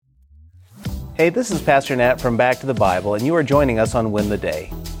Hey, this is Pastor Nat from Back to the Bible, and you are joining us on Win the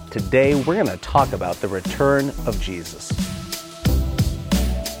Day. Today, we're going to talk about the return of Jesus.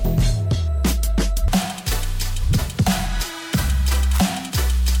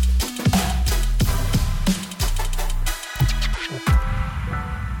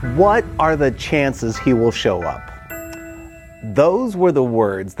 What are the chances he will show up? Those were the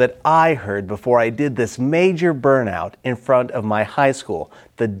words that I heard before I did this major burnout in front of my high school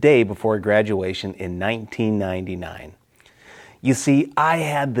the day before graduation in 1999. You see, I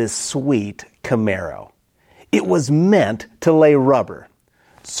had this sweet Camaro. It was meant to lay rubber.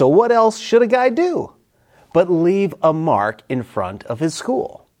 So what else should a guy do but leave a mark in front of his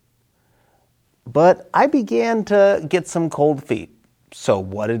school? But I began to get some cold feet. So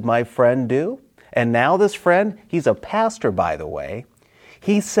what did my friend do? And now this friend, he's a pastor, by the way.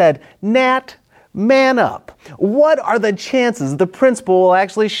 He said, Nat, man up. What are the chances the principal will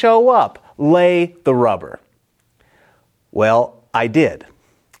actually show up? Lay the rubber. Well, I did.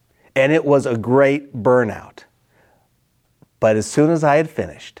 And it was a great burnout. But as soon as I had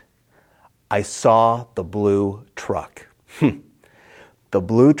finished, I saw the blue truck. The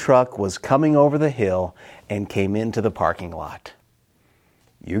blue truck was coming over the hill and came into the parking lot.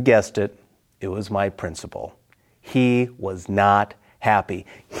 You guessed it. It was my principal. He was not happy.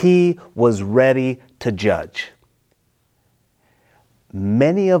 He was ready to judge.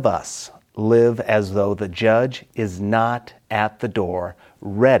 Many of us live as though the judge is not at the door,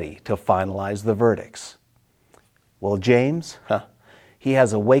 ready to finalize the verdicts. Well, James, he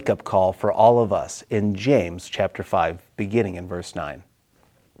has a wake-up call for all of us in James chapter 5, beginning in verse 9.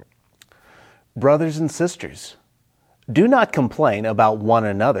 Brothers and sisters, do not complain about one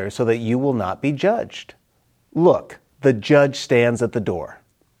another so that you will not be judged. Look, the judge stands at the door.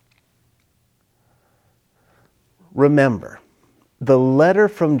 Remember, the letter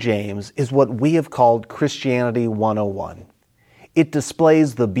from James is what we have called Christianity 101. It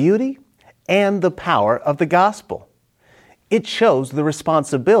displays the beauty and the power of the gospel. It shows the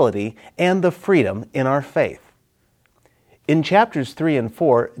responsibility and the freedom in our faith. In chapters 3 and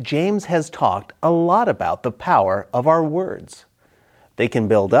 4, James has talked a lot about the power of our words. They can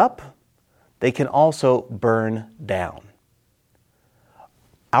build up, they can also burn down.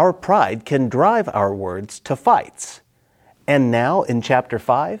 Our pride can drive our words to fights. And now in chapter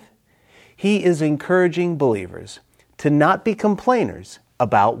 5, he is encouraging believers to not be complainers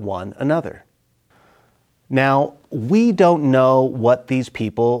about one another. Now, we don't know what these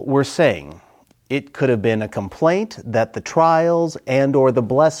people were saying. It could have been a complaint that the trials and or the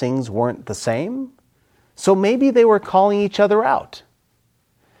blessings weren't the same. So maybe they were calling each other out.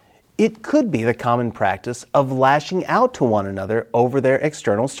 It could be the common practice of lashing out to one another over their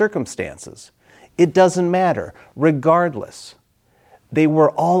external circumstances. It doesn't matter, regardless. They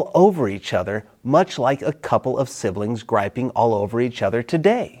were all over each other, much like a couple of siblings griping all over each other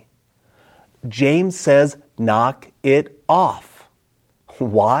today. James says, knock it off.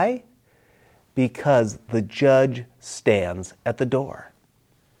 Why? Because the judge stands at the door.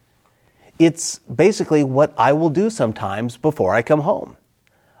 It's basically what I will do sometimes before I come home.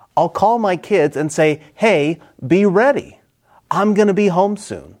 I'll call my kids and say, hey, be ready. I'm going to be home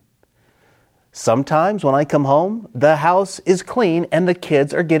soon. Sometimes when I come home, the house is clean and the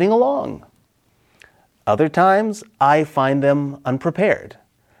kids are getting along. Other times, I find them unprepared.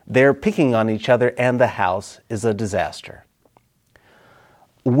 They're picking on each other and the house is a disaster.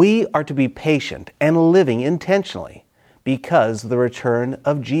 We are to be patient and living intentionally because the return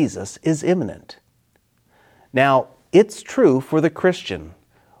of Jesus is imminent. Now, it's true for the Christian.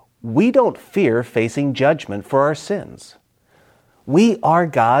 We don't fear facing judgment for our sins. We are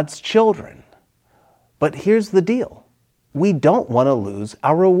God's children. But here's the deal. We don't want to lose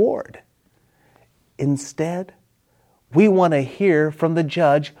our reward. Instead, we want to hear from the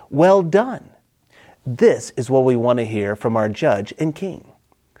judge, well done. This is what we want to hear from our judge and king.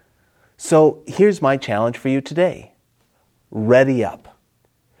 So here's my challenge for you today. Ready up.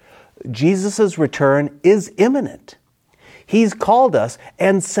 Jesus' return is imminent. He's called us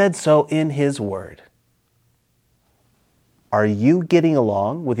and said so in His Word. Are you getting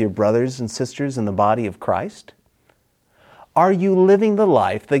along with your brothers and sisters in the body of Christ? Are you living the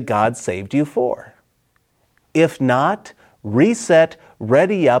life that God saved you for? If not, reset,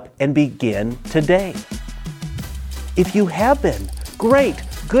 ready up, and begin today. If you have been, great.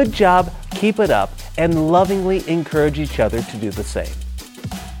 Good job, keep it up, and lovingly encourage each other to do the same.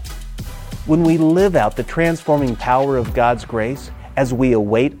 When we live out the transforming power of God's grace as we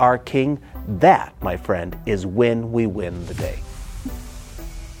await our King, that, my friend, is when we win the day.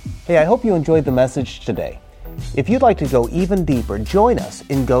 Hey, I hope you enjoyed the message today. If you'd like to go even deeper, join us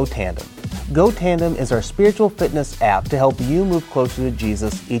in Go Tandem. GoTandem is our spiritual fitness app to help you move closer to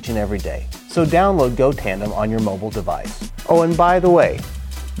Jesus each and every day. So download GoTandem on your mobile device. Oh, and by the way,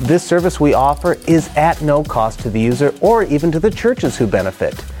 this service we offer is at no cost to the user or even to the churches who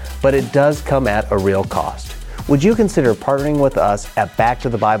benefit, but it does come at a real cost. Would you consider partnering with us at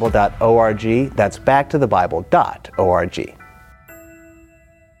backtothebible.org? That's backtothebible.org.